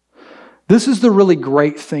 This is the really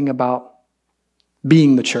great thing about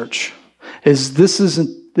being the church, is this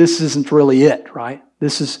isn't really it, right?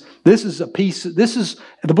 This is a piece.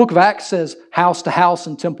 The book of Acts says house to house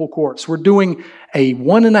and temple courts. We're doing a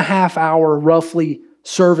 1.5 hour roughly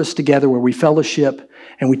service together where we fellowship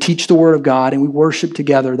and we teach the Word of God and we worship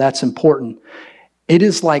together. That's important. it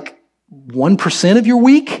is like 1% of your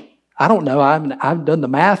week. I don't know. I haven't done the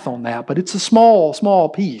math on that, but it's a small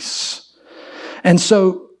piece. And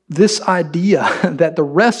so this idea that the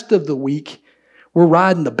rest of the week we're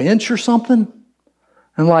riding the bench or something,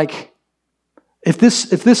 and like, if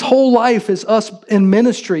this whole life is us in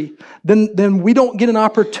ministry, then we don't get an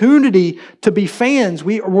opportunity to be fans.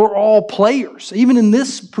 We're all players. Even in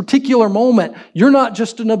this particular moment, you're not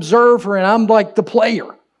just an observer and I'm like the player.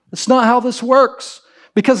 That's not how this works,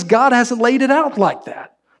 because God hasn't laid it out like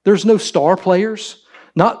that. There's no star players.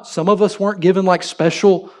 Some of us weren't given like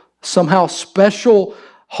special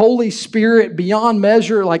Holy Spirit beyond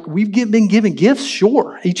measure. Like we've been given gifts,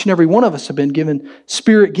 sure. Each and every one of us have been given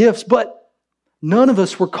Spirit gifts, but none of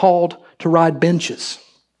us were called to ride benches.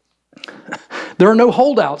 There are no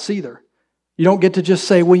holdouts either. You don't get to just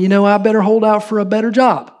say, well, I better hold out for a better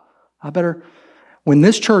job. When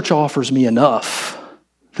this church offers me enough,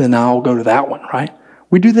 then I'll go to that one, right?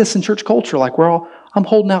 We do this in church culture, like I'm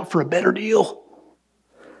holding out for a better deal.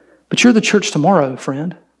 But you're the church tomorrow,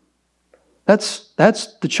 friend. That's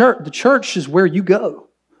the church. The church is where you go.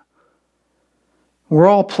 We're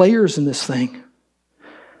all players in this thing.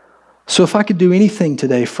 So if I could do anything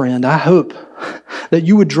today, friend, I hope that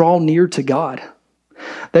you would draw near to God,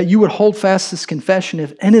 that you would hold fast this confession.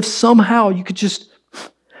 If somehow you could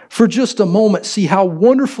for just a moment, see how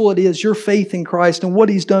wonderful it is, your faith in Christ and what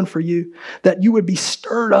He's done for you, that you would be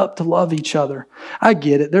stirred up to love each other. I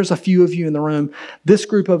get it. There's a few of you in the room. This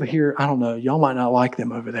group over here, I don't know, y'all might not like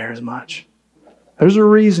them over there as much. There's a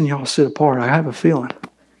reason y'all sit apart. I have a feeling.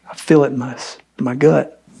 I feel it in my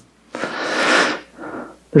gut.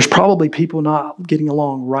 There's probably people not getting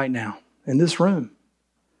along right now in this room.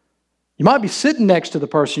 You might be sitting next to the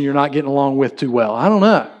person you're not getting along with too well. I don't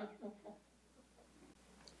know.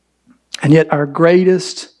 And yet our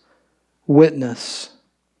greatest witness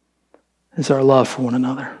is our love for one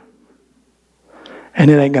another.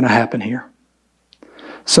 And it ain't going to happen here.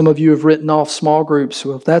 Some of you have written off small groups.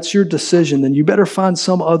 So if that's your decision, then you better find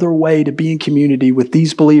some other way to be in community with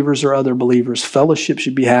these believers or other believers. Fellowship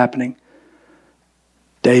should be happening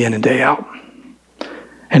day in and day out.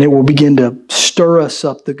 And it will begin to stir us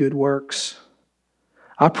up the good works.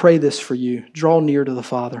 I pray this for you. Draw near to the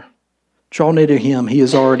Father. Draw near to Him. He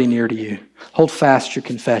is already near to you. Hold fast your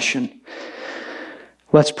confession.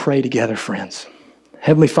 Let's pray together, friends.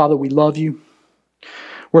 Heavenly Father, we love you.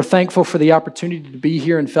 We're thankful for the opportunity to be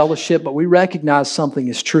here in fellowship, but we recognize something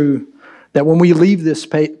is true, that when we leave this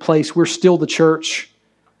place, we're still the church.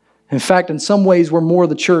 In fact, in some ways, we're more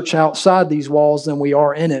the church outside these walls than we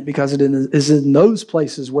are in it, because it is in those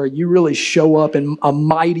places where you really show up in a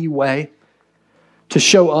mighty way to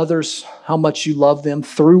show others how much you love them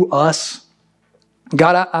through us.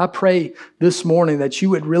 God, I pray this morning that you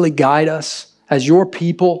would really guide us as your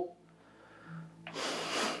people,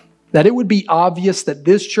 that it would be obvious that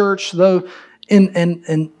this church, though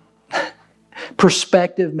in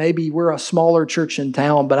perspective, maybe we're a smaller church in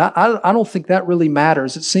town, but I don't think that really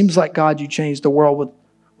matters. It seems like, God, you changed the world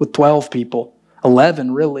with 12 people,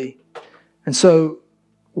 11 really. And so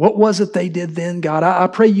what was it they did then, God? I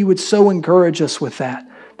pray you would so encourage us with that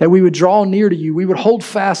we would draw near to you. We would hold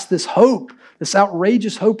fast this hope, this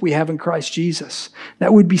outrageous hope we have in Christ Jesus,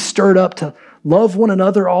 that we'd be stirred up to love one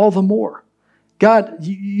another all the more. God,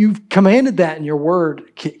 you've commanded that in your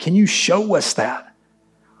word. Can you show us that?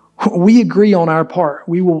 We agree on our part.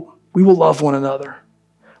 We will love one another.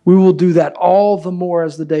 We will do that all the more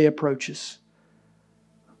as the day approaches.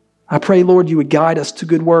 I pray, Lord, you would guide us to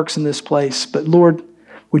good works in this place. But Lord,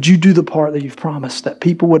 would you do the part that you've promised, that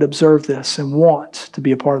people would observe this and want to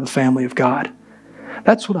be a part of the family of God?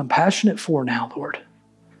 That's what I'm passionate for now, Lord.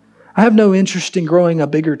 I have no interest in growing a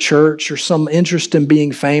bigger church or some interest in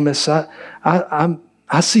being famous. I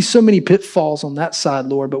see so many pitfalls on that side,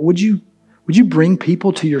 Lord, but would you bring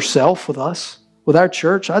people to yourself with us, with our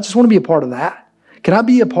church? I just want to be a part of that. Can I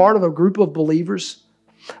be a part of a group of believers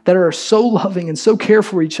that are so loving and so care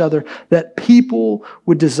for each other that people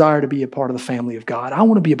would desire to be a part of the family of God? I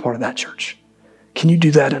want to be a part of that church. Can you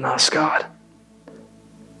do that in us, God?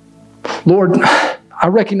 Lord, I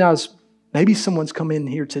recognize maybe someone's come in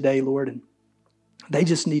here today, Lord, and they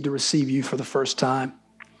just need to receive you for the first time.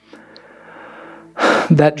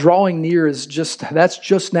 That drawing near that's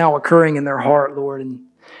just now occurring in their heart, Lord. And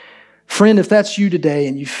friend, if that's you today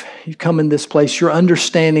and you've come in this place, you're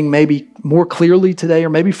understanding maybe more clearly today, or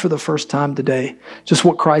maybe for the first time today, just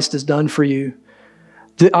what Christ has done for you.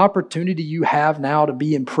 The opportunity you have now to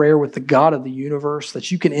be in prayer with the God of the universe,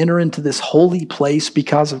 that you can enter into this holy place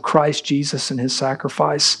because of Christ Jesus and His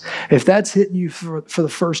sacrifice. If that's hitting you for the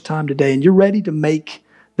first time today and you're ready to make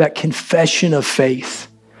that confession of faith,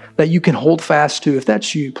 that you can hold fast to. If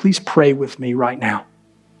that's you, please pray with me right now.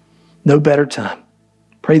 No better time.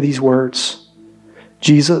 Pray these words.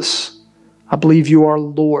 Jesus, I believe you are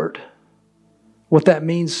Lord. What that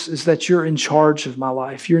means is that you're in charge of my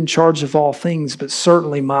life. You're in charge of all things, but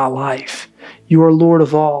certainly my life. You are Lord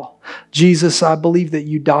of all. Jesus, I believe that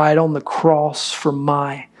you died on the cross for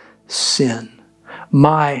my sin,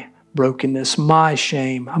 my brokenness, my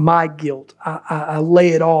shame, my guilt. I lay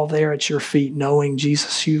it all there at your feet, knowing,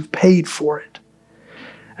 Jesus, you've paid for it.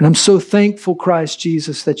 And I'm so thankful, Christ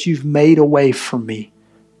Jesus, that you've made a way for me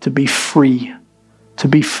to be free, to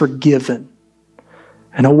be forgiven,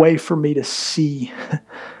 and a way for me to see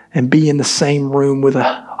and be in the same room with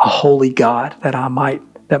a holy God,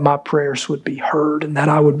 that my prayers would be heard and that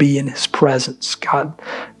I would be in His presence. God,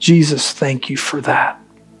 Jesus, thank you for that.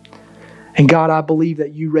 And God, I believe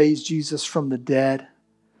that you raised Jesus from the dead.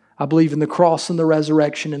 I believe in the cross and the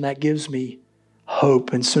resurrection, and that gives me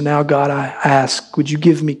hope. And so now, God, I ask, would you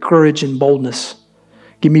give me courage and boldness?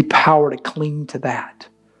 Give me power to cling to that.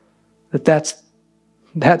 That's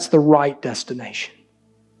the right destination.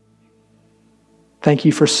 Thank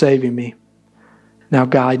you for saving me. Now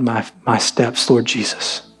guide my steps, Lord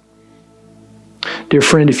Jesus. Dear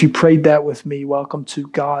friend, if you prayed that with me, welcome to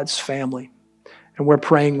God's family. And we're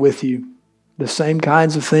praying with you the same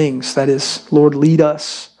kinds of things. That is, Lord, lead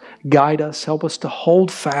us, guide us, help us to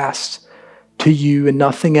hold fast to you and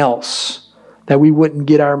nothing else. That we wouldn't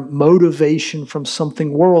get our motivation from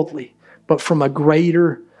something worldly, but from a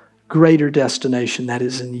greater destination that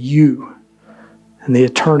is in you and the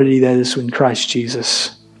eternity that is in Christ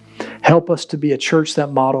Jesus. Help us to be a church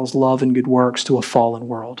that models love and good works to a fallen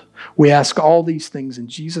world. We ask all these things in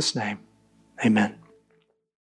Jesus' name. Amen.